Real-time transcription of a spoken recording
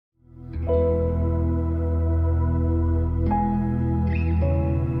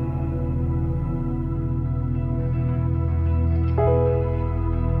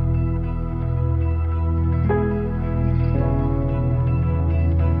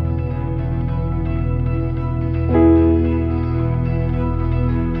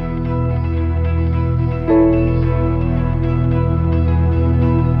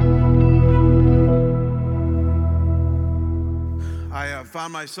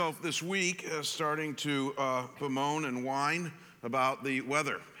Found myself this week starting to bemoan and whine about the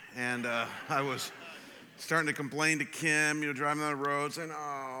weather. And I was starting to complain to Kim, driving on the road, saying,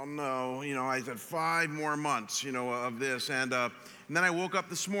 oh, no, I said 5 more months, of this. And then I woke up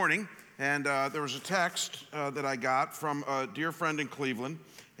this morning, and there was a text that I got from a dear friend in Cleveland,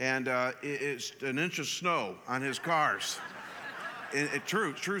 and it's an inch of snow on his cars.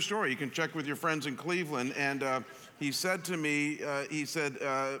 True story. You can check with your friends in Cleveland. And he said to me,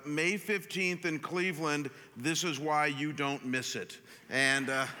 May 15th in Cleveland, this is why you don't miss it. And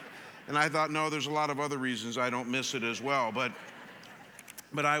I thought, no, there's a lot of other reasons I don't miss it as well. But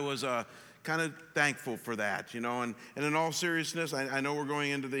I was kind of thankful for that, And in all seriousness, I know we're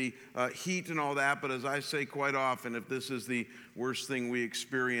going into the heat and all that, but as I say quite often, if this is the worst thing we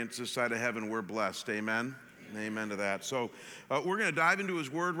experience this side of heaven, we're blessed. Amen? Amen to that. So we're going to dive into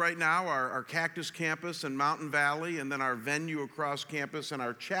his word right now, our Cactus campus in Mountain Valley, and then our venue across campus and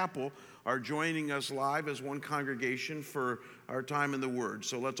our chapel are joining us live as one congregation for our time in the word.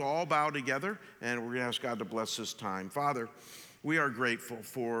 So let's all bow together, and we're going to ask God to bless this time. Father, we are grateful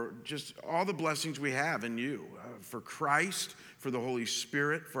for just all the blessings we have in you, for Christ, for the Holy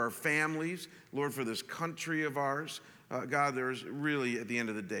Spirit, for our families, Lord, for this country of ours. God, there's really, at the end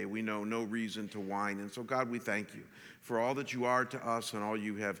of the day, we know no reason to whine. And so, God, we thank you for all that you are to us and all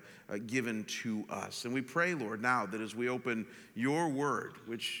you have given to us. And we pray, Lord, now that as we open your word,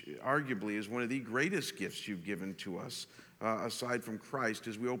 which arguably is one of the greatest gifts you've given to us, aside from Christ,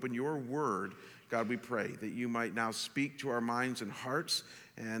 as we open your word, God, we pray that you might now speak to our minds and hearts.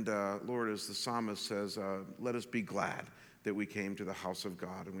 And, Lord, as the psalmist says, let us be glad that we came to the house of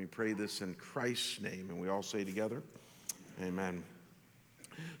God. And we pray this in Christ's name. And we all say together, amen.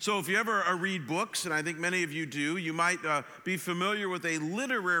 So if you ever read books, and I think many of you do, you might be familiar with a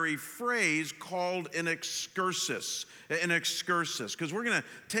literary phrase called an excursus. An excursus, because we're going to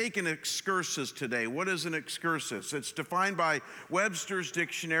take an excursus today. What is an excursus? It's defined by Webster's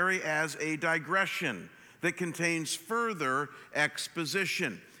dictionary as a digression that contains further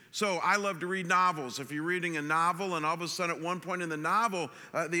exposition. So I love to read novels. If you're reading a novel and all of a sudden at one point in the novel,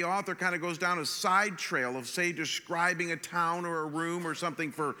 the author kind of goes down a side trail of, say, describing a town or a room or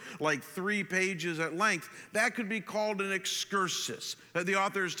something for like 3 pages at length, that could be called an excursus. The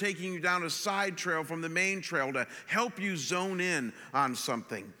author is taking you down a side trail from the main trail to help you zone in on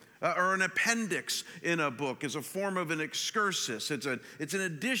something. Or an appendix in a book is a form of an excursus. It's an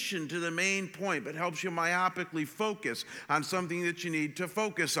addition to the main point, but helps you myopically focus on something that you need to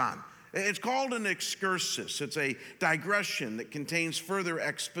focus on. It's called an excursus. It's a digression that contains further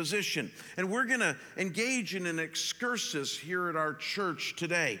exposition. And we're going to engage in an excursus here at our church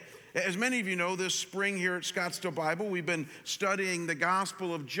today. As many of you know, this spring here at Scottsdale Bible, we've been studying the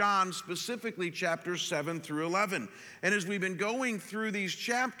Gospel of John, specifically chapters 7 through 11. And as we've been going through these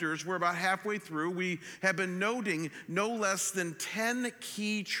chapters, we're about halfway through, we have been noting no less than 10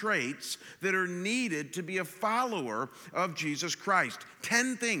 key traits that are needed to be a follower of Jesus Christ.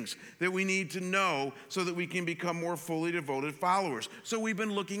 10 things that we need to know so that we can become more fully devoted followers. So we've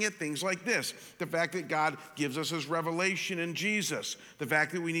been looking at things like this: the fact that God gives us his revelation in Jesus, the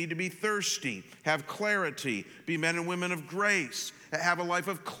fact that we need to be thirsty, have clarity, be men and women of grace, have a life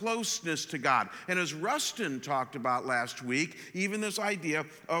of closeness to God. And as Rustin talked about last week, even this idea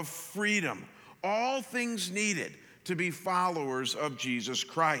of freedom. All things needed to be followers of Jesus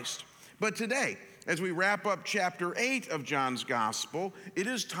Christ. But today, as we wrap up chapter 8 of John's Gospel, it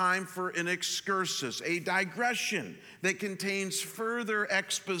is time for an excursus, a digression that contains further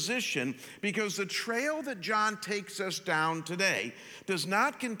exposition, because the trail that John takes us down today does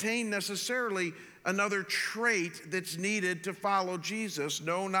not contain necessarily another trait that's needed to follow Jesus.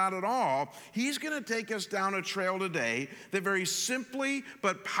 No, not at all. He's going to take us down a trail today that very simply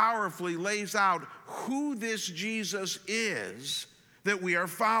but powerfully lays out who this Jesus is that we are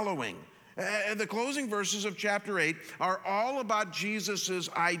following. The closing verses of chapter 8 are all about Jesus'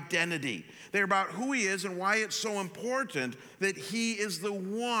 identity. They're about who he is and why it's so important that he is the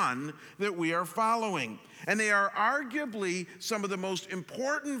one that we are following. And they are arguably some of the most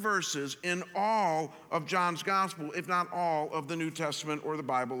important verses in all of John's gospel, if not all of the New Testament or the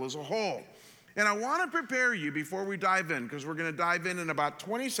Bible as a whole. And I want to prepare you before we dive in, because we're going to dive in about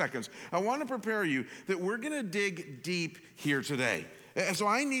 20 seconds. I want to prepare you that we're going to dig deep here today. And so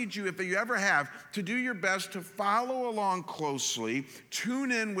I need you, if you ever have, to do your best to follow along closely,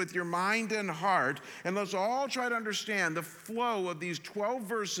 tune in with your mind and heart, and let's all try to understand the flow of these 12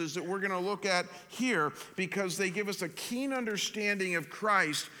 verses that we're going to look at here, because they give us a keen understanding of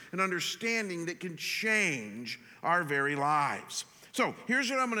Christ, an understanding that can change our very lives. So here's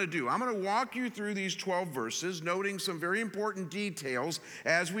what I'm going to do. I'm going to walk you through these 12 verses, noting some very important details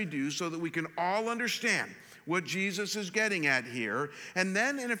as we do so that we can all understand what Jesus is getting at here. And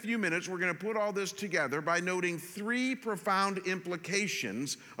then in a few minutes, we're going to put all this together by noting three profound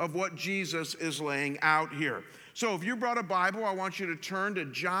implications of what Jesus is laying out here. So if you brought a Bible, I want you to turn to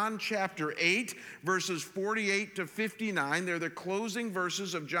John chapter 8, verses 48 to 59. They're the closing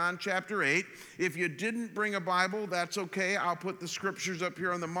verses of John chapter 8. If you didn't bring a Bible, that's okay. I'll put the scriptures up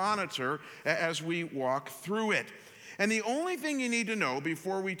here on the monitor as we walk through it. And the only thing you need to know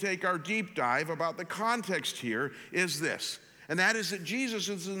before we take our deep dive about the context here is this. And that is that Jesus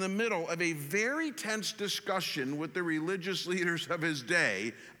is in the middle of a very tense discussion with the religious leaders of his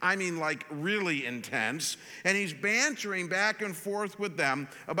day. I mean, like really intense. And he's bantering back and forth with them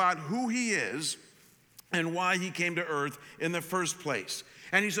about who he is and why he came to earth in the first place.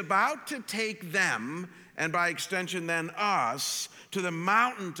 And he's about to take them, and by extension then us, to the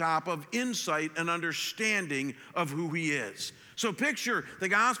mountaintop of insight and understanding of who he is. So picture the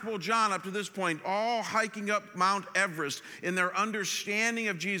Gospel of John up to this point, all hiking up Mount Everest in their understanding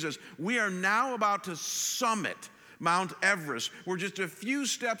of Jesus. We are now about to summit Mount Everest. We're just a few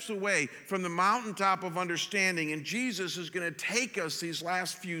steps away from the mountaintop of understanding, and Jesus is going to take us these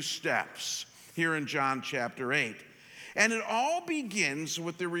last few steps here in John chapter 8. And it all begins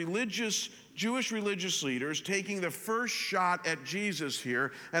with the Jewish religious leaders taking the first shot at Jesus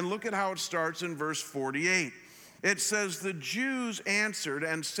here, and look at how it starts in verse 48. It says, "The Jews answered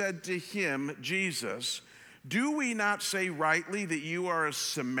and said to him," Jesus, "Do we not say rightly that you are a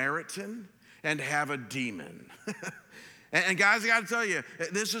Samaritan and have a demon?" And guys, I got to tell you,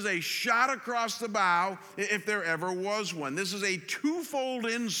 this is a shot across the bow if there ever was one. This is a twofold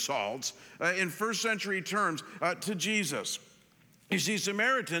insult in first century terms to Jesus. You see,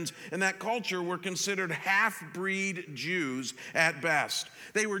 Samaritans in that culture were considered half-breed Jews at best.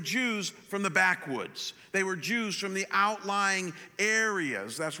 They were Jews from the backwoods. They were Jews from the outlying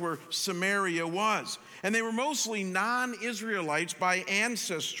areas. That's where Samaria was. And they were mostly non-Israelites by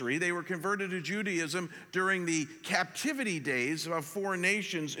ancestry. They were converted to Judaism during the captivity days of foreign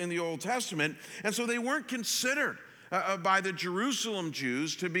nations in the Old Testament. And so they weren't considered by the Jerusalem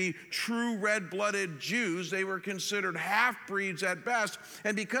Jews to be true red-blooded Jews. They were considered half-breeds at best.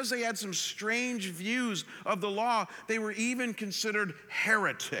 And because they had some strange views of the law, they were even considered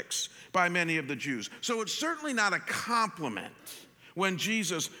heretics by many of the Jews. So it's certainly not a compliment when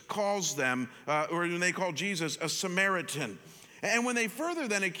Jesus calls them, or when they call Jesus a Samaritan. And when they further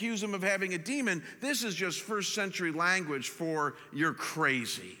then accuse him of having a demon, this is just first century language for "you're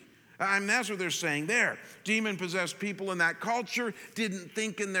crazy." I mean, that's what they're saying there. Demon-possessed people in that culture didn't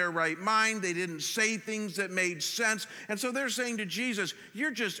think in their right mind. They didn't say things that made sense. And so they're saying to Jesus, "You're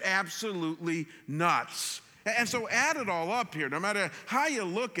just absolutely nuts." And so add it all up here. No matter how you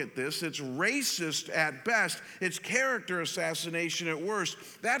look at this, it's racist at best. It's character assassination at worst.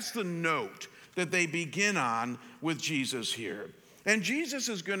 That's the note that they begin on with Jesus here. And Jesus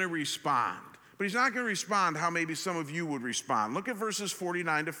is going to respond. But he's not going to respond how maybe some of you would respond. Look at verses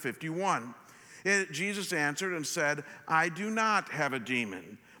 49 to 51. Jesus answered and said, "I do not have a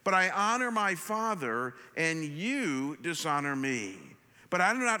demon, but I honor my Father, and you dishonor me. But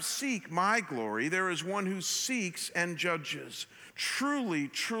I do not seek my glory. There is one who seeks and judges. Truly,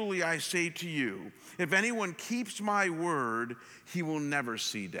 truly, I say to you, if anyone keeps my word, he will never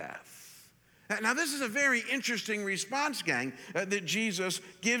see death." Now, this is a very interesting response, gang, that Jesus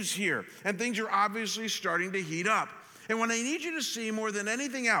gives here. And things are obviously starting to heat up. And what I need you to see more than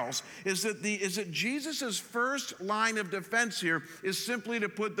anything else is that Jesus' first line of defense here is simply to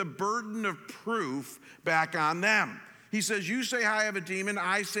put the burden of proof back on them. He says, "You say I have a demon,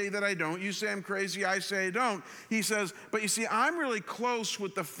 I say that I don't. You say I'm crazy, I say I don't." He says, "But you see, I'm really close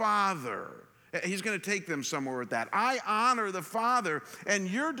with the Father." He's going to take them somewhere with that. "I honor the Father, and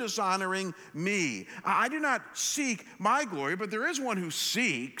you're dishonoring me. I do not seek my glory, but there is one who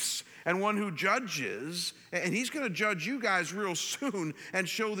seeks and one who judges, and he's going to judge you guys real soon and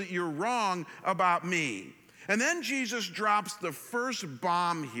show that you're wrong about me." And then Jesus drops the first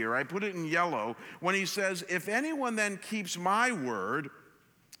bomb here. I put it in yellow when he says, "If anyone then keeps my word,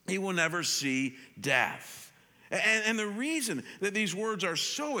 he will never see death." And the reason that these words are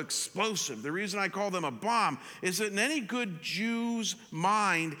so explosive, the reason I call them a bomb, is that in any good Jew's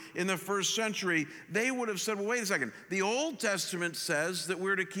mind in the first century, they would have said, well, wait a second. The Old Testament says that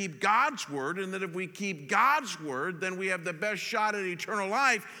we're to keep God's word, and that if we keep God's word, then we have the best shot at eternal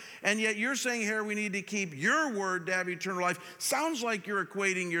life. And yet you're saying here we need to keep your word to have eternal life. Sounds like you're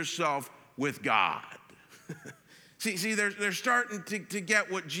equating yourself with God. See, they're starting to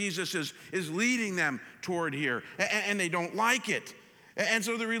get what Jesus is leading them toward here, and they don't like it. And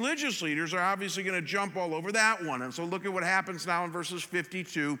so the religious leaders are obviously going to jump all over that one. And so look at what happens now in verses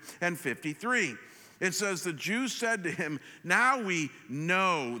 52 and 53. It says, the Jews said to him, now we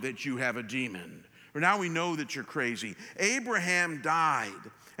know that you have a demon, or now we know that you're crazy. Abraham died,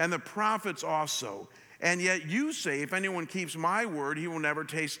 and the prophets also. And yet you say, if anyone keeps my word, he will never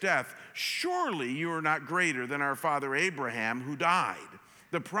taste death. Surely you are not greater than our father Abraham, who died.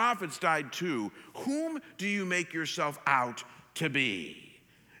 The prophets died too. Whom do you make yourself out to be?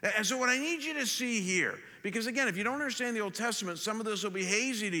 And so what I need you to see here, because again, if you don't understand the Old Testament, some of this will be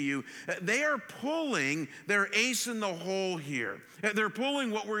hazy to you. They are pulling their ace in the hole here. They're pulling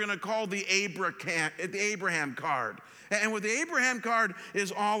what we're going to call the Abraham card. And what the Abraham card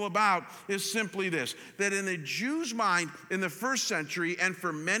is all about is simply this, that in the Jew's mind in the first century, and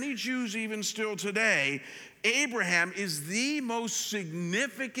for many Jews even still today, Abraham is the most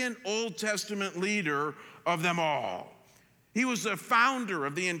significant Old Testament leader of them all. He was the founder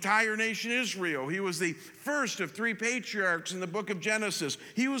of the entire nation Israel. He was the first of 3 patriarchs in the book of Genesis.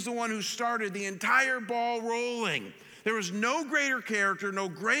 He was the one who started the entire ball rolling. There was no greater character, no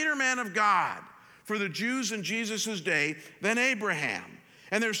greater man of God for the Jews in Jesus' day than Abraham.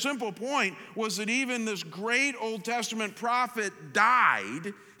 And their simple point was that even this great Old Testament prophet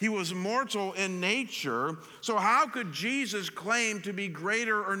died. He was mortal in nature. So how could Jesus claim to be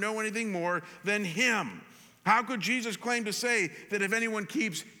greater or know anything more than him? How could Jesus claim to say that if anyone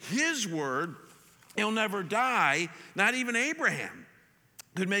keeps his word, he'll never die? Not even Abraham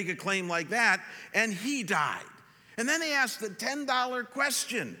could make a claim like that, and he died. And then he asked the $10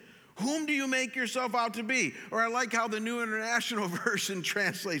 question, whom do you make yourself out to be? Or I like how the New International Version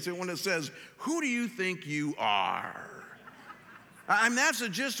translates it when it says, who do you think you are? I mean, that's the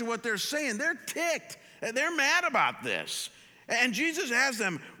gist of what they're saying. They're ticked. They're mad about this. And Jesus has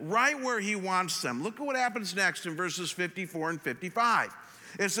them right where he wants them. Look at what happens next in verses 54 and 55.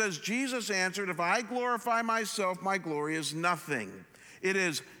 It says, Jesus answered, if I glorify myself, my glory is nothing. It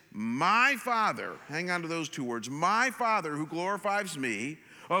is my Father, hang on to those 2 words, my Father who glorifies me,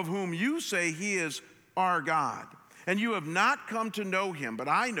 of whom you say he is our God. And you have not come to know him, but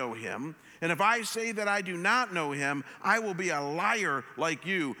I know him. And if I say that I do not know him, I will be a liar like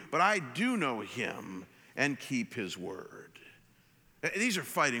you, but I do know him and keep his word. These are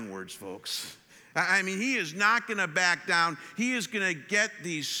fighting words, folks. I mean, he is not going to back down. He is going to get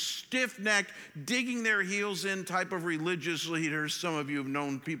these stiff-necked, digging their heels in type of religious leaders. Some of you have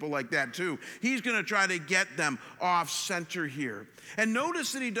known people like that too. He's going to try to get them off center here. And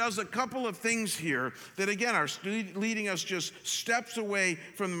notice that he does a couple of things here that, again, are leading us just steps away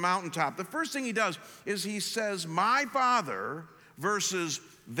from the mountaintop. The first thing he does is he says, my Father versus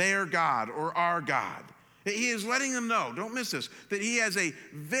their God or our God. He is letting them know, don't miss this, that he has a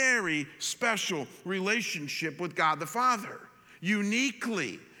very special relationship with God the Father,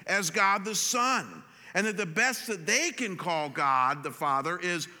 uniquely as God the Son, and that the best that they can call God the Father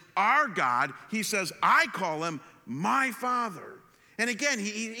is our God. He says, I call him my Father. And again,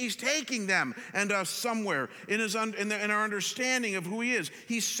 he's taking them and us somewhere in our understanding of who he is.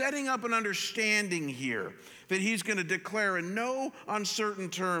 He's setting up an understanding here that he's going to declare in no uncertain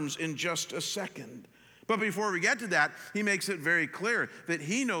terms in just a second. But before we get to that, he makes it very clear that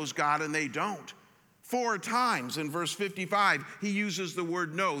he knows God and they don't. 4 times in verse 55, he uses the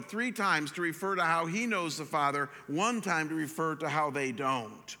word know. 3 times to refer to how he knows the Father. 1 time to refer to how they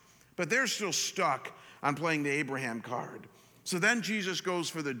don't. But they're still stuck on playing the Abraham card. So then Jesus goes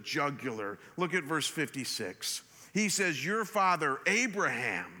for the jugular. Look at verse 56. He says, your father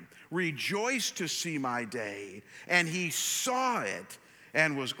Abraham rejoiced to see my day, and he saw it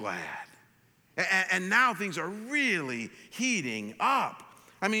and was glad. And now things are really heating up.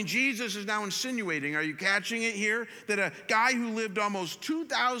 I mean, Jesus is now insinuating, are you catching it here? That a guy who lived almost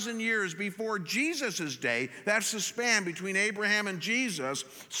 2,000 years before Jesus' day, that's the span between Abraham and Jesus,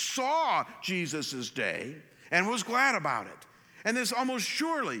 saw Jesus' day and was glad about it. And this almost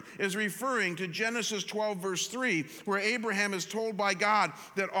surely is referring to Genesis 12, verse 3, where Abraham is told by God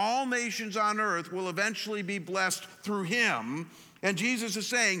that all nations on earth will eventually be blessed through him. And Jesus is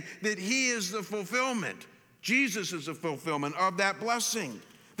saying that he is the fulfillment. Jesus is the fulfillment of that blessing.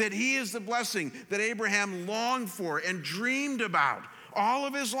 That he is the blessing that Abraham longed for and dreamed about all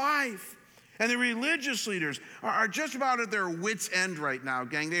of his life. And the religious leaders are just about at their wits' end right now,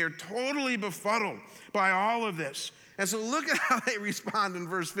 gang. They are totally befuddled by all of this. And so look at how they respond in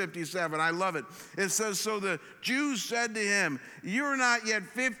verse 57. I love it. It says, so the Jews said to him, you're not yet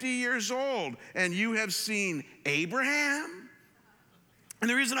 50 years old, and you have seen Abraham? And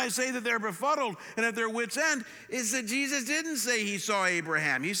the reason I say that they're befuddled and at their wits' end is that Jesus didn't say he saw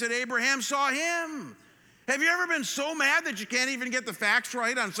Abraham. He said Abraham saw him. Have you ever been so mad that you can't even get the facts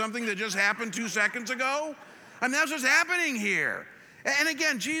right on something that just happened 2 seconds ago? I mean, that's what's happening here. And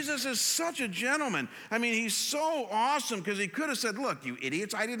again, Jesus is such a gentleman. I mean, he's so awesome because he could have said, look, you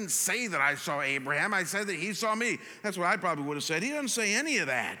idiots, I didn't say that I saw Abraham. I said that he saw me. That's what I probably would have said. He doesn't say any of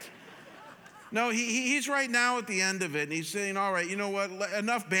that. No, he's right now at the end of it, and he's saying, all right, you know what,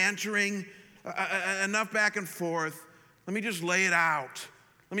 enough bantering, enough back and forth. Let me just lay it out.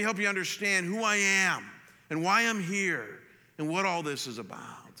 Let me help you understand who I am and why I'm here and what all this is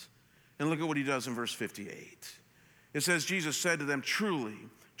about. And look at what he does in verse 58. It says, Jesus said to them, truly,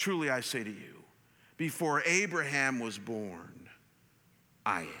 truly I say to you, before Abraham was born,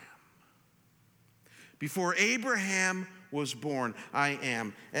 I am. Before Abraham was born, I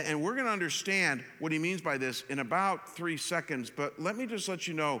am. And we're going to understand what he means by this in about 3 seconds, but let me just let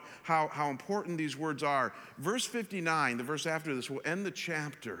you know how important these words are. Verse 59, the verse after this, will end the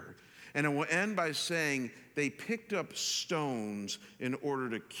chapter, and it will end by saying, they picked up stones in order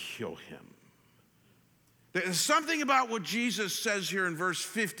to kill him. There's something about what Jesus says here in verse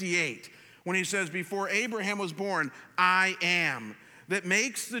 58, when he says, before Abraham was born, I am, that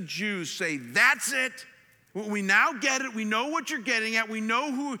makes the Jews say, that's it. We now get it. We know what you're getting at. We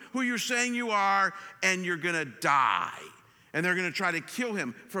know who you're saying you are, and you're going to die. And they're going to try to kill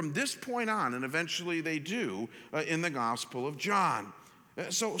him from this point on, and eventually they do in the Gospel of John.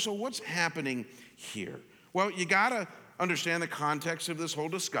 So what's happening here? Well, you got to understand the context of this whole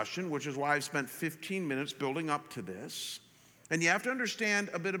discussion, which is why I've spent 15 minutes building up to this. And you have to understand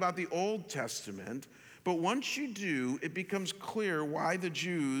a bit about the Old Testament. But once you do, it becomes clear why the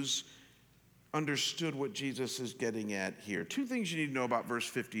Jews understood what Jesus is getting at here. 2 things you need to know about verse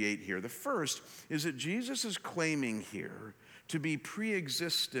 58 here. The first is that Jesus is claiming here to be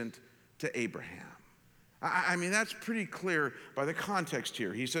pre-existent to Abraham. I mean, that's pretty clear by the context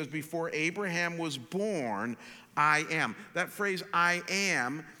here. He says, before Abraham was born, I am. That phrase, I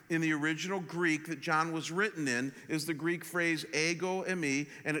am, in the original Greek that John was written in, is the Greek phrase ego eimi,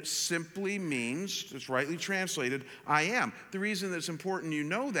 and it simply means, it's rightly translated, I am. The reason that it's important you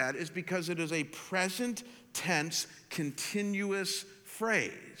know that is because it is a present tense, continuous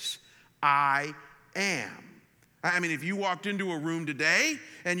phrase. I am. I mean, if you walked into a room today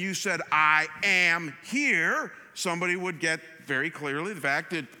and you said, I am here, somebody would get very clearly the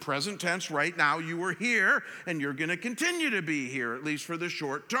fact that present tense right now, you were here and you're going to continue to be here, at least for the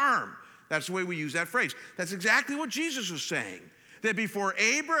short term. That's the way we use that phrase. That's exactly what Jesus was saying, that before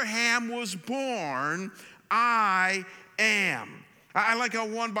Abraham was born, I am. I like how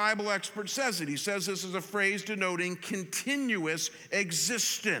one Bible expert says it. He says this is a phrase denoting continuous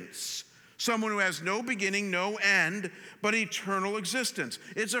existence. Someone who has no beginning, no end, but eternal existence.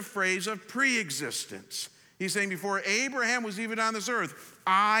 It's a phrase of pre-existence. He's saying before Abraham was even on this earth,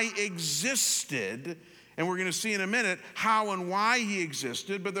 I existed. And we're going to see in a minute how and why he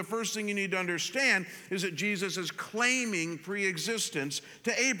existed. But the first thing you need to understand is that Jesus is claiming pre-existence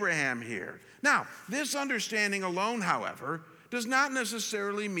to Abraham here. Now, this understanding alone, however, does not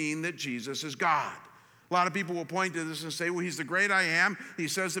necessarily mean that Jesus is God. A lot of people will point to this and say, well, he's the great I am. He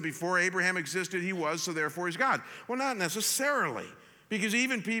says that before Abraham existed, he was, so therefore he's God. Well, not necessarily, because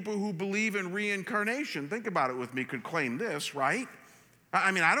even people who believe in reincarnation, think about it with me, could claim this, right?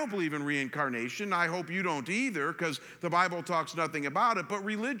 I mean, I don't believe in reincarnation. I hope you don't either, because the Bible talks nothing about it. But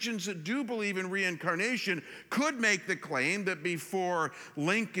religions that do believe in reincarnation could make the claim that before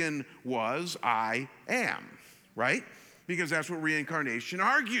Lincoln was, I am, right? Because that's what reincarnation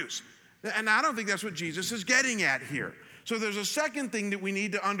argues. And I don't think that's what Jesus is getting at here. So there's a second thing that we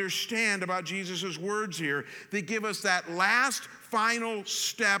need to understand about Jesus' words here that give us that last final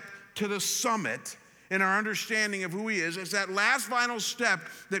step to the summit in our understanding of who he is. It's that last final step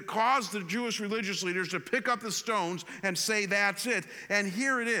that caused the Jewish religious leaders to pick up the stones and say, that's it. And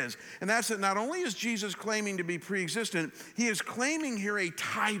here it is. And that's that not only is Jesus claiming to be pre-existent, he is claiming here a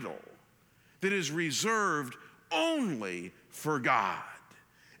title that is reserved only for God.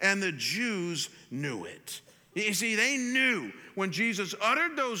 And the Jews knew it. You see, they knew when Jesus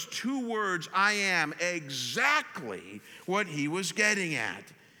uttered those 2 words, I am, exactly what he was getting at.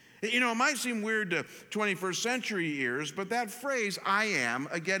 You know, it might seem weird to 21st century ears, but that phrase, I am,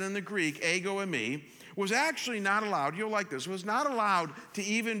 again in the Greek, ego eimi, was actually not allowed, you'll like this, was not allowed to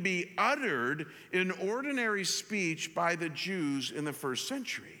even be uttered in ordinary speech by the Jews in the first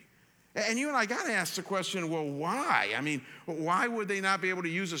century. And you and I got to ask the question, well, why? I mean, why would they not be able to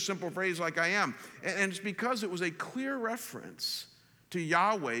use a simple phrase like I am? And it's because it was a clear reference to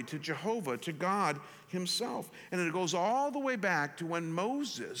Yahweh, to Jehovah, to God himself. And it goes all the way back to when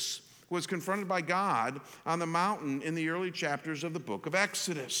Moses was confronted by God on the mountain in the early chapters of the book of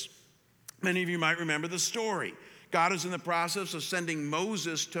Exodus. Many of you might remember the story. God is in the process of sending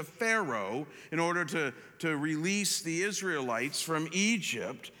Moses to Pharaoh in order to release the Israelites from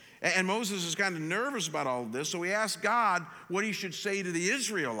Egypt. And Moses is kind of nervous about all of this, so he asks God what he should say to the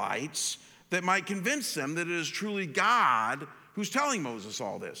Israelites that might convince them that it is truly God who's telling Moses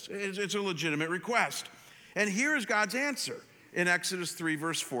all this. It's a legitimate request. And here is God's answer in Exodus 3,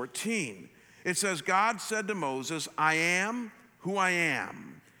 verse 14. It says, God said to Moses, I am who I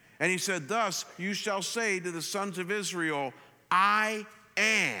am. And he said, thus you shall say to the sons of Israel, I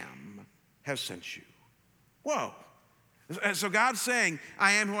am has sent you. Whoa. So God's saying,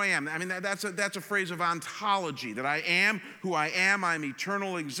 I am who I am. I mean, that's a phrase of ontology, that I am who I am. I'm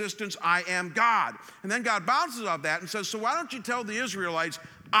eternal existence. I am God. And then God bounces off that and says, so why don't you tell the Israelites,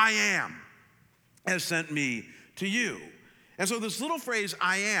 I am has sent me to you. And so this little phrase,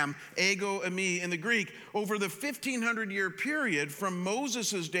 I am, ego eimi in the Greek, over the 1,500-year period from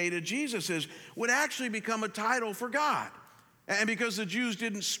Moses' day to Jesus' would actually become a title for God. And because the Jews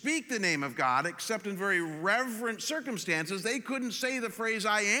didn't speak the name of God except in very reverent circumstances, they couldn't say the phrase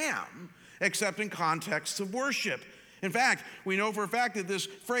I am except in contexts of worship. In fact, we know for a fact that this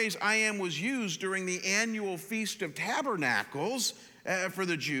phrase I am was used during the annual Feast of Tabernacles for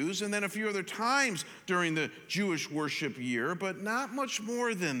the Jews, and then a few other times during the Jewish worship year, but not much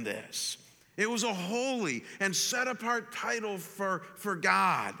more than this. It was a holy and set-apart title for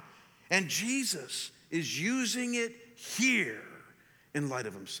God. And Jesus is using it here in light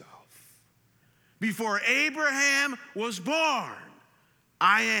of himself. Before Abraham was born,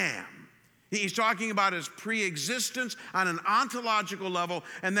 I am. He's talking about his pre-existence on an ontological level,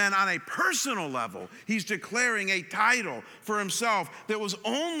 and then on a personal level, he's declaring a title for himself that was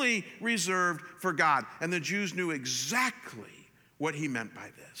only reserved for God. And the Jews knew exactly what he meant by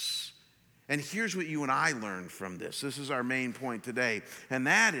this. And here's what you and I learned from this. This is our main point today. And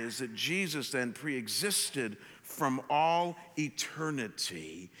that is that Jesus then pre-existed from all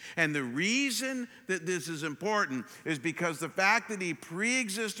eternity. And the reason that this is important is because the fact that he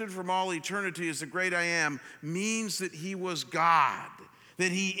pre-existed from all eternity as the great I am means that he was God,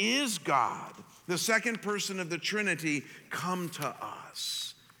 that he is God, the second person of the Trinity come to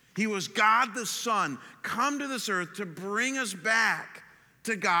us. He was God the Son, come to this earth to bring us back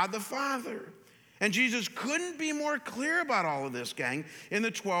to God the Father. And Jesus couldn't be more clear about all of this, gang, in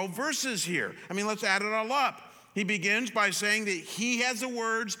the 12 verses here. I mean, let's add it all up. He begins by saying that he has the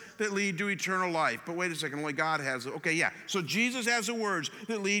words that lead to eternal life. But wait a second, only God has it. Okay, yeah. So Jesus has the words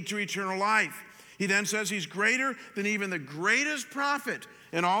that lead to eternal life. He then says he's greater than even the greatest prophet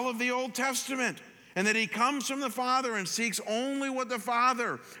in all of the Old Testament, and that he comes from the Father and seeks only what the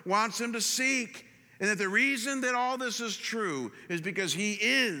Father wants him to seek. And that the reason that all this is true is because he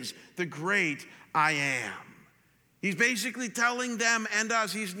is the great I am. He's basically telling them and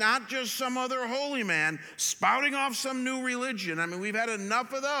us he's not just some other holy man spouting off some new religion. I mean, we've had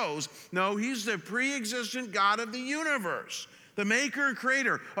enough of those. No, he's the pre-existent God of the universe, the maker and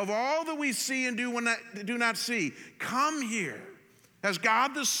creator of all that we see and do not see. Come here as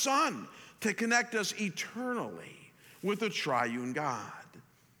God the Son to connect us eternally with the triune God.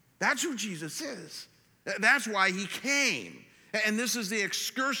 That's who Jesus is. That's why he came. And this is the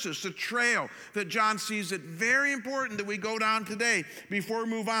excursus, the trail that John sees it very important that we go down today before we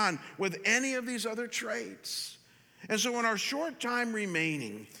move on with any of these other traits. And so in our short time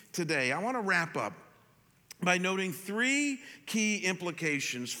remaining today, I want to wrap up by noting 3 key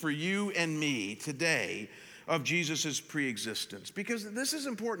implications for you and me today of Jesus' preexistence. Because this is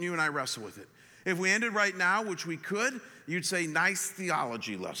important, you and I wrestle with it. If we ended right now, which we could, you'd say, nice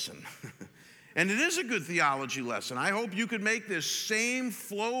theology lesson. And it is a good theology lesson. I hope you could make this same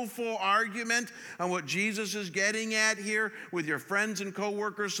flowful argument on what Jesus is getting at here with your friends and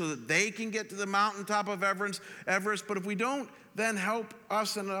coworkers so that they can get to the mountaintop of Everest. But if we don't then help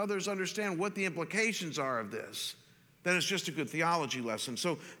us and others understand what the implications are of this, then it's just a good theology lesson.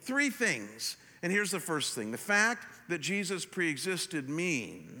 So 3 things. And here's the first thing. The fact that Jesus preexisted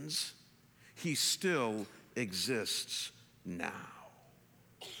means he still exists now.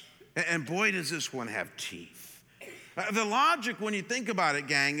 And boy, does this one have teeth. The logic, when you think about it,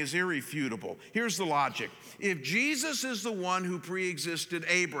 gang, is irrefutable. Here's the logic. If Jesus is the one who pre-existed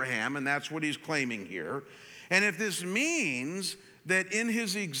Abraham, and that's what he's claiming here, and if this means that in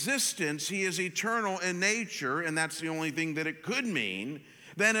his existence he is eternal in nature, and that's the only thing that it could mean,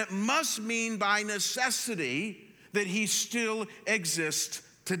 then it must mean by necessity that he still exists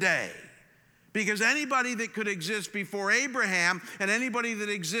today. Because anybody that could exist before Abraham and anybody that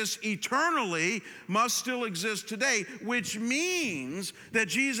exists eternally must still exist today, which means that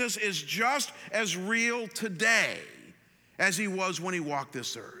Jesus is just as real today as he was when he walked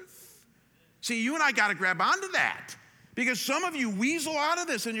this earth. See, you and I got to grab onto that. Because some of you weasel out of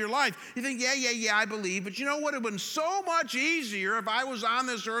this in your life. You think, yeah, I believe. But you know what? It would have been so much easier if I was on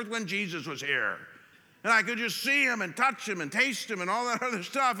this earth when Jesus was here. And I could just see him and touch him and taste him and all that other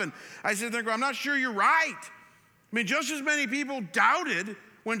stuff. And I sit there and go, I'm not sure you're right. I mean, just as many people doubted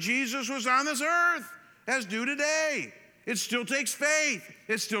when Jesus was on this earth as do today. It still takes faith.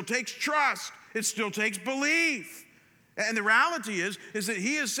 It still takes trust. It still takes belief. And the reality is that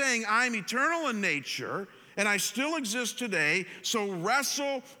he is saying, I'm eternal in nature, and I still exist today, so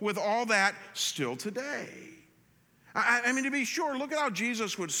wrestle with all that still today. I mean, to be sure, look at how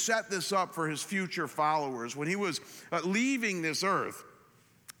Jesus would set this up for his future followers when he was leaving this earth.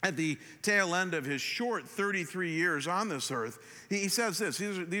 At the tail end of his short 33 years on this earth, he says this.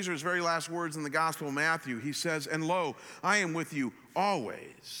 These are his very last words in the Gospel of Matthew. He says, and lo, I am with you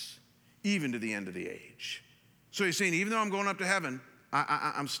always, even to the end of the age. So he's saying, even though I'm going up to heaven,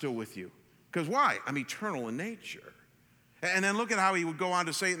 I'm still with you. Because why? I'm eternal in nature. And then look at how he would go on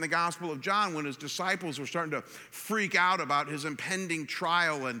to say it in the Gospel of John when his disciples were starting to freak out about his impending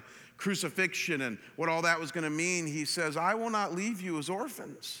trial and crucifixion and what all that was going to mean. He says, I will not leave you as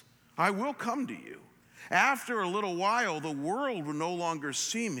orphans. I will come to you. After a little while, the world will no longer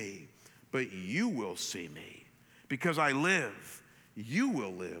see me, but you will see me. Because I live, you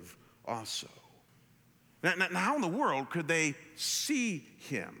will live also. Now, how in the world could they see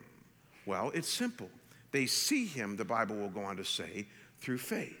him? Well, it's simple. They see him, the Bible will go on to say, through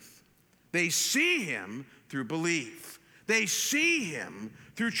faith. They see him through belief. They see him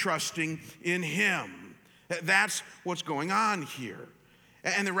through trusting in him. That's what's going on here.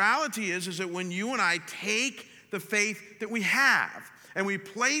 And the reality is that when you and I take the faith that we have and we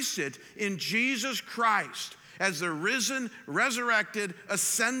place it in Jesus Christ as the risen, resurrected,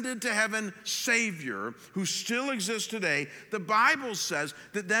 ascended to heaven Savior who still exists today, the Bible says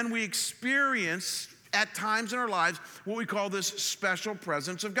that then we experience at times in our lives what we call this special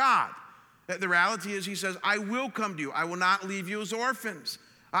presence of God. The reality is he says, I will come to you. I will not leave you as orphans.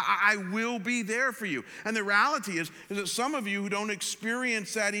 I will be there for you. And the reality is that some of you who don't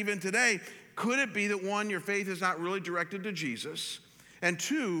experience that even today, could it be that one, your faith is not really directed to Jesus? And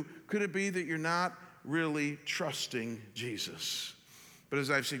two, could it be that you're not really trusting Jesus? But as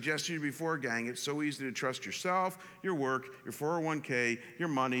I've suggested to you before, gang, it's so easy to trust yourself, your work, your 401k, your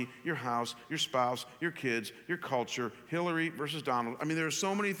money, your house, your spouse, your kids, your culture, Hillary versus Donald. I mean, there are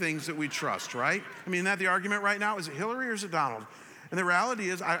so many things that we trust, right? I mean, isn't that the argument right now? Is it Hillary or is it Donald? And the reality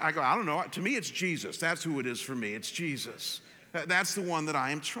is, I go, I don't know. To me, it's Jesus. That's who it is for me. It's Jesus. That's the one that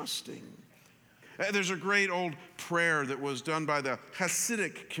I am trusting. There's a great old prayer that was done by the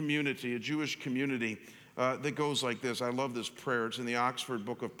Hasidic community, a Jewish community, that goes like this. I love this prayer. It's in the Oxford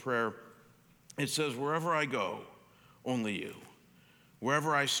Book of Prayer. It says, wherever I go, only you.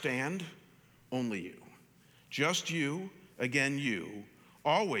 Wherever I stand, only you. Just you, again you,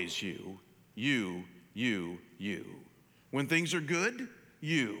 always you, you, you, you. When things are good,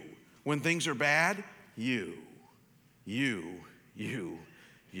 you. When things are bad, you. You, you,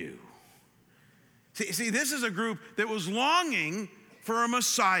 you. See, this is a group that was longing for a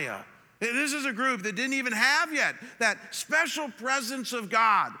Messiah. This is a group that didn't even have yet that special presence of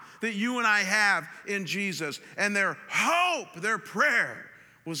God that you and I have in Jesus. And their hope, their prayer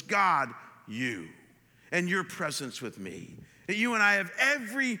was, God, you and your presence with me. That you and I have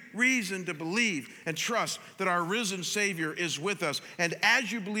every reason to believe and trust that our risen Savior is with us. And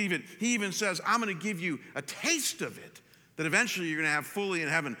as you believe it, he even says, I'm going to give you a taste of it that eventually you're going to have fully in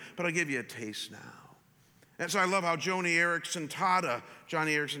heaven, but I'll give you a taste now. And so I love how Johnny Erickson Tada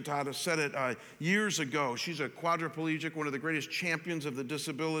said it years ago. She's a quadriplegic, one of the greatest champions of the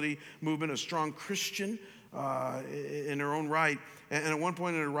disability movement, a strong Christian in her own right. And at one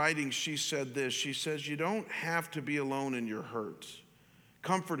point in her writing, she said this. She says, you don't have to be alone in your hurt.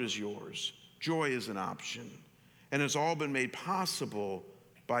 Comfort is yours. Joy is an option. And it's all been made possible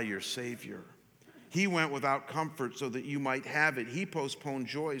by your Savior. He went without comfort so that you might have it. He postponed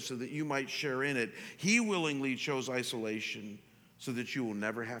joy so that you might share in it. He willingly chose isolation so that you will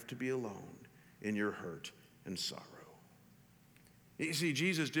never have to be alone in your hurt and sorrow. You see,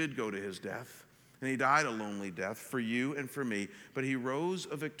 Jesus did go to his death, and he died a lonely death for you and for me, but he rose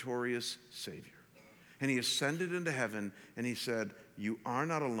a victorious Savior. And he ascended into heaven, and he said, you are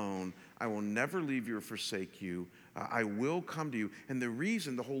not alone. I will never leave you or forsake you. I will come to you. And the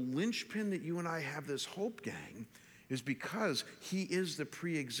reason, the whole linchpin that you and I have this hope, gang, is because he is the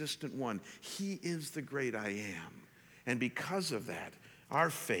pre-existent one. He is the great I am. And because of that, our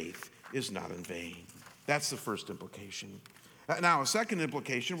faith is not in vain. That's the first implication. Now, a second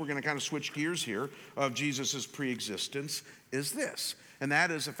implication, we're going to kind of switch gears here, of Jesus' preexistence is this. And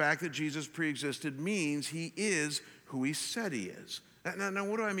that is the fact that Jesus preexisted means he is who he said he is. Now,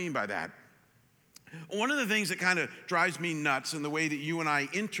 what do I mean by that? One of the things that kind of drives me nuts in the way that you and I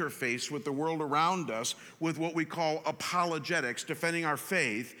interface with the world around us with what we call apologetics, defending our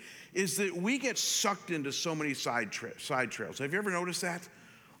faith, is that we get sucked into so many side trails. Have you ever noticed that?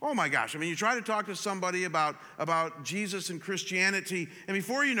 Oh my gosh, I mean, you try to talk to somebody about Jesus and Christianity, and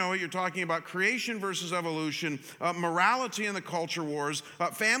before you know it, you're talking about creation versus evolution, morality and the culture wars,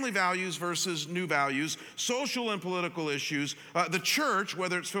 family values versus new values, social and political issues, the church,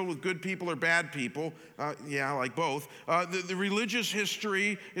 whether it's filled with good people or bad people, like both, the religious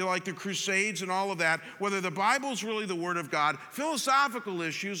history, like the Crusades and all of that, whether the Bible's really the Word of God, philosophical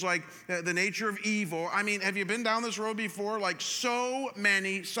issues like the nature of evil. I mean, have you been down this road before? Like so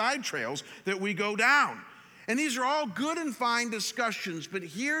many side trails that we go down. And these are all good and fine discussions, but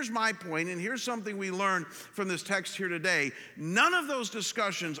here's my point, and here's something we learn from this text here today. None of those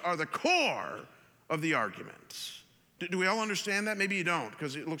discussions are the core of the arguments. Do we all understand that? Maybe you don't,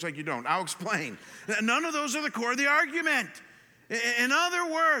 because it looks like you don't. I'll explain. None of those are the core of the argument. In other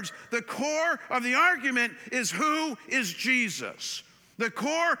words, the core of the argument is who is Jesus. The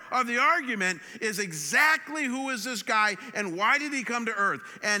core of the argument is exactly who is this guy and why did he come to earth?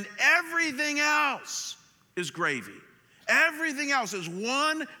 And everything else is gravy. Everything else is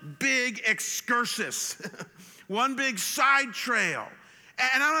one big excursus, one big side trail.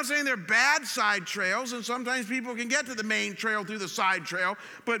 And I'm not saying they're bad side trails, and sometimes people can get to the main trail through the side trail,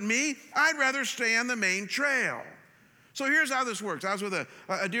 but me, I'd rather stay on the main trail. So here's how this works. I was with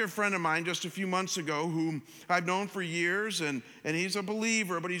a dear friend of mine just a few months ago whom I've known for years, and he's a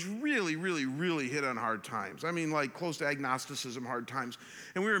believer, but he's really, really, really hit on hard times. I mean, like close to agnosticism hard times.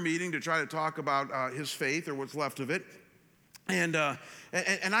 And we were meeting to try to talk about his faith or what's left of it. And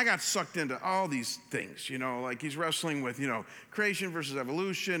I got sucked into all these things, like he's wrestling with, creation versus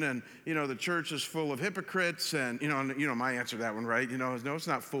evolution, and, the church is full of hypocrites, and, my answer to that one, right? Is no, it's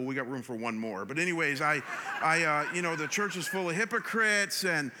not full. We got room for one more. But anyways, the church is full of hypocrites,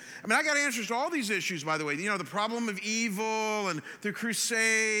 and, I got answers to all these issues, by the way, the problem of evil, and the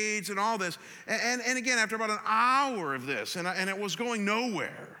Crusades, and all this. And again, after about an hour of this, and it was going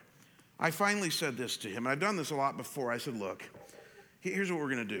nowhere, I finally said this to him, and I've done this a lot before. I said, look, here's what we're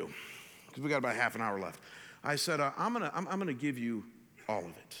going to do, because we got about half an hour left. I said, I'm going to give you all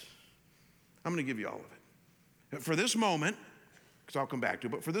of it. I'm going to give you all of it. For this moment, because I'll come back to it,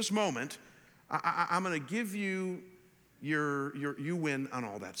 but for this moment, I'm going to give you you win on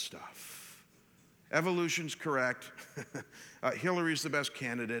all that stuff. Evolution's correct. Hillary's the best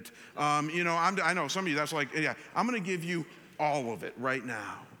candidate. I know some of you, that's like, yeah, I'm going to give you all of it right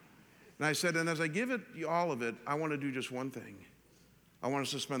now. And I said, and as I give it all of it, I want to do just one thing. I want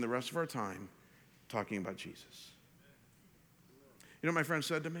us to spend the rest of our time talking about Jesus. You know what my friend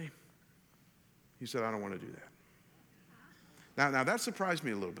said to me? He said, I don't want to do that. Now that surprised me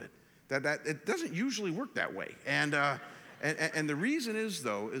a little bit. That it doesn't usually work that way. And the reason is,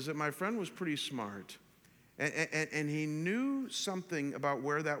 though, is that my friend was pretty smart. And he knew something about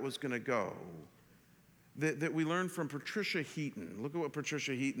where that was going to go that we learned from Patricia Heaton. Look at what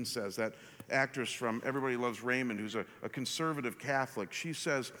Patricia Heaton says, that actress from Everybody Loves Raymond, who's a conservative Catholic. She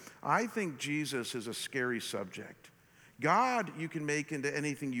says, I think Jesus is a scary subject. God you can make into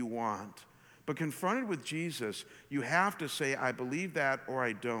anything you want, but confronted with Jesus, you have to say, I believe that or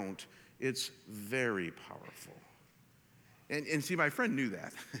I don't. It's very powerful. And see, my friend knew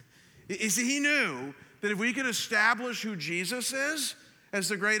that. You see, he knew that if we could establish who Jesus is, as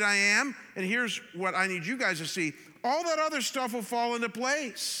the great I am, and here's what I need you guys to see, all that other stuff will fall into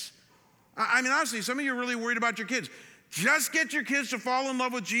place. Honestly, some of you are really worried about your kids. Just get your kids to fall in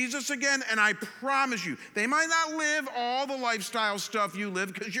love with Jesus again, and I promise you, they might not live all the lifestyle stuff you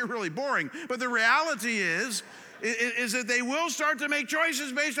live because you're really boring, but the reality is that they will start to make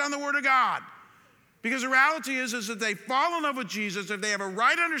choices based on the Word of God. Because the reality is that they fall in love with Jesus, if they have a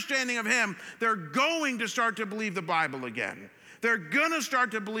right understanding of Him, they're going to start to believe the Bible again. They're going to start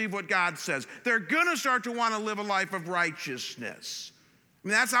to believe what God says. They're going to start to want to live a life of righteousness.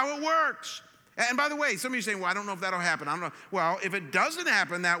 That's how it works. And by the way, some of you are saying, well, I don't know if that'll happen. I don't know. Well, if it doesn't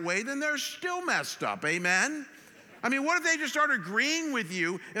happen that way, then they're still messed up. Amen? What if they just start agreeing with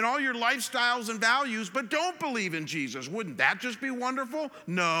you in all your lifestyles and values, but don't believe in Jesus? Wouldn't that just be wonderful?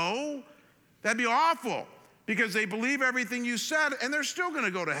 No. That'd be awful, because they believe everything you said, and they're still going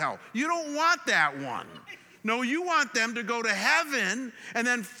to go to hell. You don't want that one. No, you want them to go to heaven, and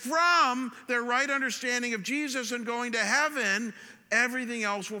then from their right understanding of Jesus and going to heaven, everything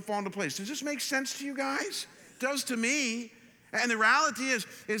else will fall into place. Does this make sense to you guys? It does to me. And the reality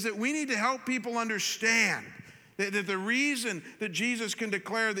is that we need to help people understand that the reason that Jesus can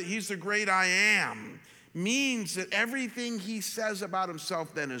declare that he's the great I am means that everything he says about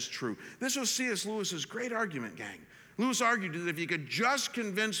himself then is true. This was C.S. Lewis's great argument, gang. Lewis argued that if you could just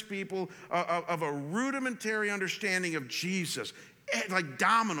convince people of a rudimentary understanding of Jesus, like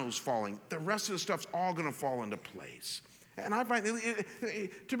dominoes falling, the rest of the stuff's all going to fall into place. And I find,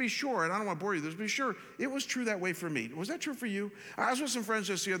 to be sure, and I don't want to bore you with this, to be sure, it was true that way for me. Was that true for you? I was with some friends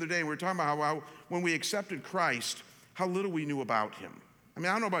just the other day, and we were talking about how when we accepted Christ, how little we knew about him. I mean,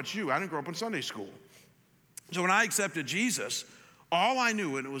 I don't know about you. I didn't grow up in Sunday school. So when I accepted Jesus, all I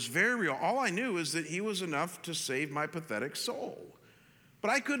knew, and it was very real, all I knew is that he was enough to save my pathetic soul.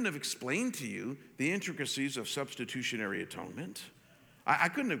 But I couldn't have explained to you the intricacies of substitutionary atonement. I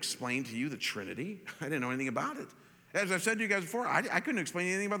couldn't have explained to you the Trinity. I didn't know anything about it. As I've said to you guys before, I couldn't explain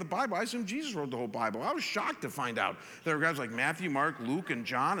anything about the Bible. I assumed Jesus wrote the whole Bible. I was shocked to find out there were guys like Matthew, Mark, Luke, and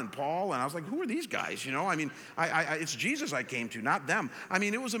John, and Paul, and I was like, who are these guys? You know, I mean, it's Jesus I came to, not them. I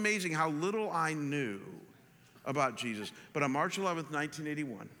mean, it was amazing how little I knew about Jesus. But on March 11th,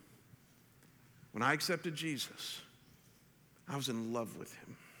 1981, when I accepted Jesus, I was in love with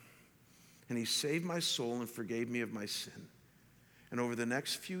him. And he saved my soul and forgave me of my sin. And over the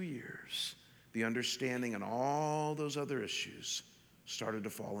next few years, the understanding and all those other issues started to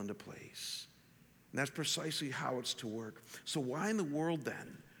fall into place. And that's precisely how it's to work. So why in the world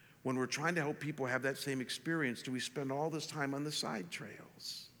then, when we're trying to help people have that same experience, do we spend all this time on the side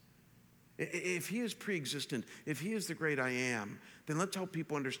trails? If he is pre-existent, if he is the great I am, then let's help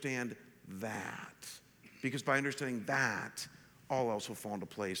people understand that. Because by understanding that, all else will fall into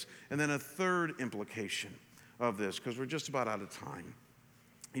place. And then a third implication of this, because we're just about out of time.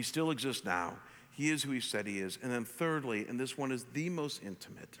 He still exists now. He is who he said he is. And then thirdly, and this one is the most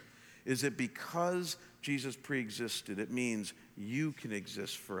intimate, is that because Jesus pre-existed, it means you can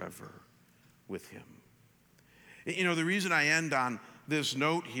exist forever with him. You know, the reason I end on this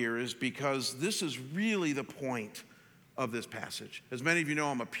note here is because this is really the point of this passage. As many of you know,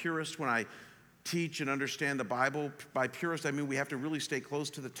 I'm a purist when I teach and understand the Bible. By purist, I mean we have to really stay close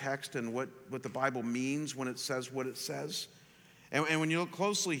to the text and what the Bible means when it says what it says. And when you look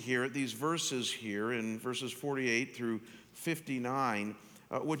closely here at these verses here, in verses 48 through 59,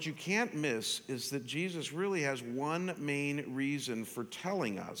 what you can't miss is that Jesus really has one main reason for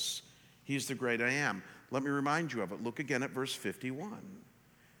telling us he's the great I am. Let me remind you of it. Look again at verse 51.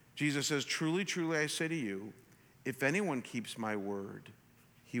 Jesus says, "Truly, truly, I say to you, if anyone keeps my word,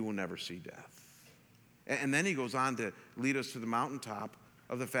 he will never see death." And then he goes on to lead us to the mountaintop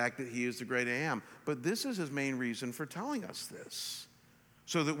of the fact that he is the great I am. But this is his main reason for telling us this,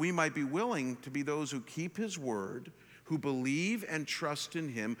 so that we might be willing to be those who keep his word, who believe and trust in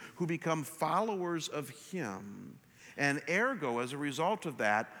him, who become followers of him, and ergo, as a result of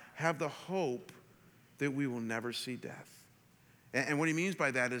that, have the hope that we will never see death. And what he means by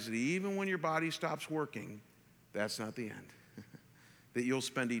that is that even when your body stops working, that's not the end. That you'll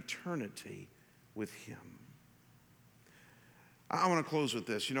spend eternity with him. I want to close with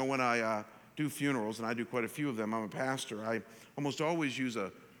this. You know, when I do funerals, and I do quite a few of them, I'm a pastor, I almost always use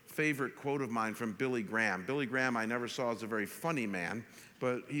a favorite quote of mine from Billy Graham. Billy Graham I never saw as a very funny man,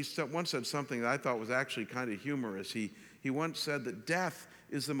 but he once said something that I thought was actually kind of humorous. He once said that death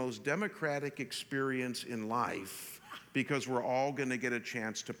is the most democratic experience in life because we're all going to get a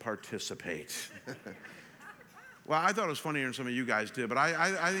chance to participate. Well, I thought it was funnier than some of you guys did, but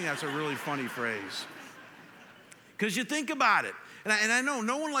I think that's a really funny phrase. Because you think about it. And I know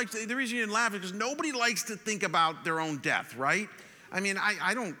no one likes to, the reason you didn't laugh is because nobody likes to think about their own death, right? I mean,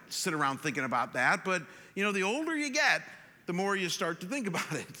 I don't sit around thinking about that, but, you know, the older you get, the more you start to think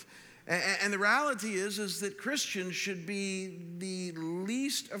about it. And the reality is that Christians should be the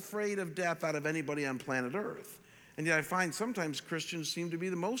least afraid of death out of anybody on planet Earth. And yet I find sometimes Christians seem to be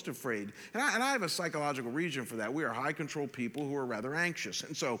the most afraid. And I have a psychological reason for that. We are high control people who are rather anxious.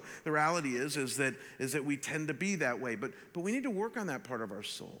 And so the reality is that we tend to be that way. But we need to work on that part of our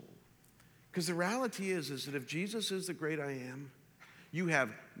soul. Because the reality is that if Jesus is the great I am, you have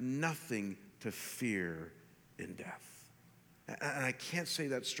nothing to fear in death. And I can't say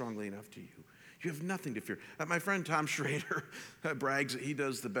that strongly enough to you. You have nothing to fear. My friend Tom Schrader brags that he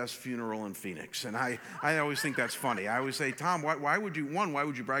does the best funeral in Phoenix. And I always think that's funny. I always say, Tom, why would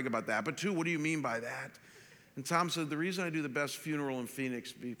you brag about that? But two, what do you mean by that? And Tom said, the reason I do the best funeral in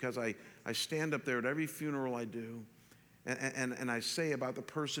Phoenix because I stand up there at every funeral I do and I say about the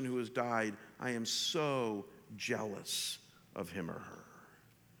person who has died, I am so jealous of him or her.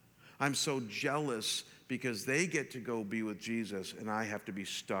 I'm so jealous because they get to go be with Jesus and I have to be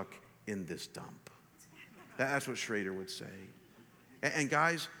stuck in this dump. That's what Schrader would say. And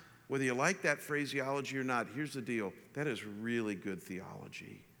guys, whether you like that phraseology or not, here's the deal. That is really good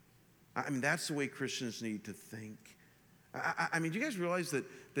theology. I mean, that's the way Christians need to think. I mean, do you guys realize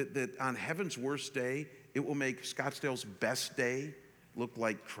that on heaven's worst day, it will make Scottsdale's best day look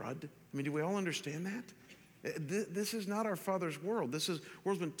like crud? I mean, do we all understand that? This is not our Father's world.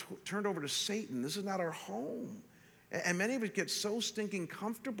 World's been turned over to Satan. This is not our home. And many of us get so stinking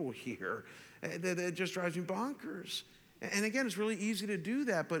comfortable here that it just drives me bonkers. And again, it's really easy to do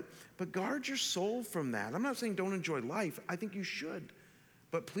that, but guard your soul from that. I'm not saying don't enjoy life. I think you should.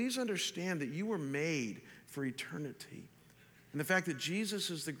 But please understand that you were made for eternity. And the fact that Jesus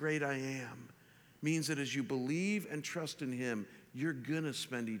is the great I am means that as you believe and trust in him, you're going to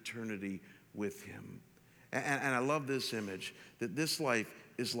spend eternity with him. And I love this image, that this life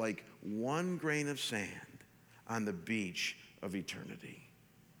is like one grain of sand on the beach of eternity.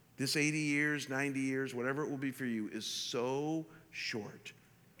 This 80 years, 90 years, whatever it will be for you, is so short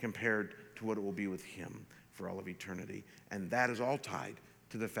compared to what it will be with him for all of eternity. And that is all tied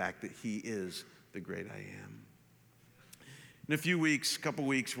to the fact that he is the great I am. In a few weeks, couple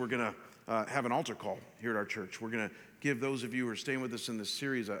weeks, we're going to have an altar call here at our church. We're going to give those of you who are staying with us in this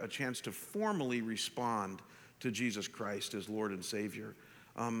series a chance to formally respond to Jesus Christ as Lord and Savior.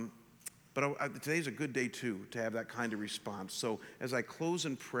 But today's a good day, too, to have that kind of response. So as I close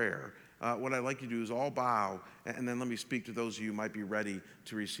in prayer, what I'd like you to do is all bow, and then let me speak to those of you who might be ready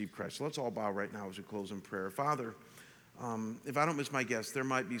to receive Christ. So let's all bow right now as we close in prayer. Father, if I don't miss my guess, there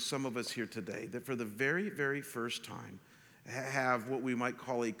might be some of us here today that for the very, very first time have what we might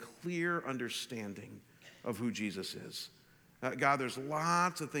call a clear understanding of who Jesus is. God, there's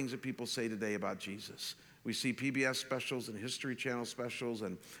lots of things that people say today about Jesus. We see PBS specials and History Channel specials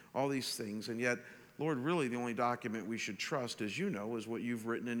and all these things, and yet, Lord, really the only document we should trust, as you know, is what you've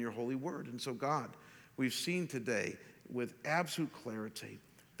written in your holy word. And so, God, we've seen today with absolute clarity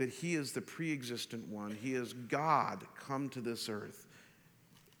that he is the pre-existent one. He is God come to this earth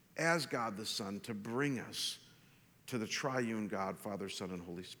as God the Son to bring us to the triune God, Father, Son, and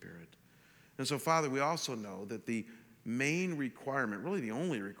Holy Spirit. And so, Father, we also know that the main requirement, really the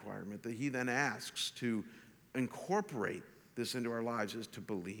only requirement that he then asks to incorporate this into our lives is to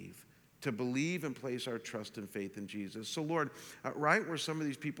believe and place our trust and faith in Jesus. So, Lord, right where some of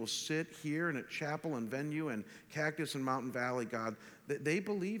these people sit here and at Chapel and Venue and Cactus and Mountain Valley, God, they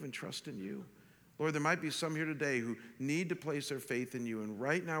believe and trust in you. Lord, there might be some here today who need to place their faith in you, and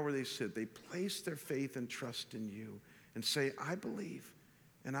right now where they sit, they place their faith and trust in you and say, I believe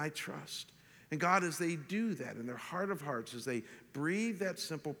and I trust. And God, as they do that in their heart of hearts, as they breathe that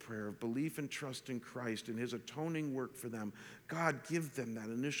simple prayer of belief and trust in Christ and his atoning work for them, God, give them that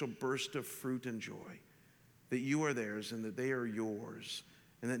initial burst of fruit and joy, that you are theirs and that they are yours,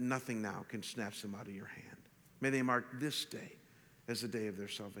 and that nothing now can snatch them out of your hand. May they mark this day as the day of their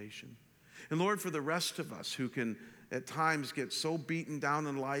salvation. And Lord, for the rest of us who can at times get so beaten down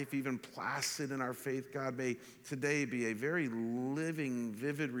in life, even placid in our faith, God, may today be a very living,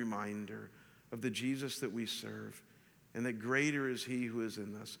 vivid reminder of the Jesus that we serve, and that greater is he who is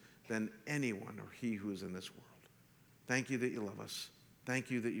in us than anyone or he who is in this world. Thank you that you love us. Thank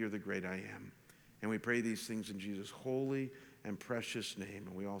you that you're the great I am. And we pray these things in Jesus' holy and precious name.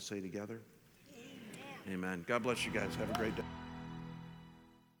 And we all say together, amen. Amen. God bless you guys. Have a great day.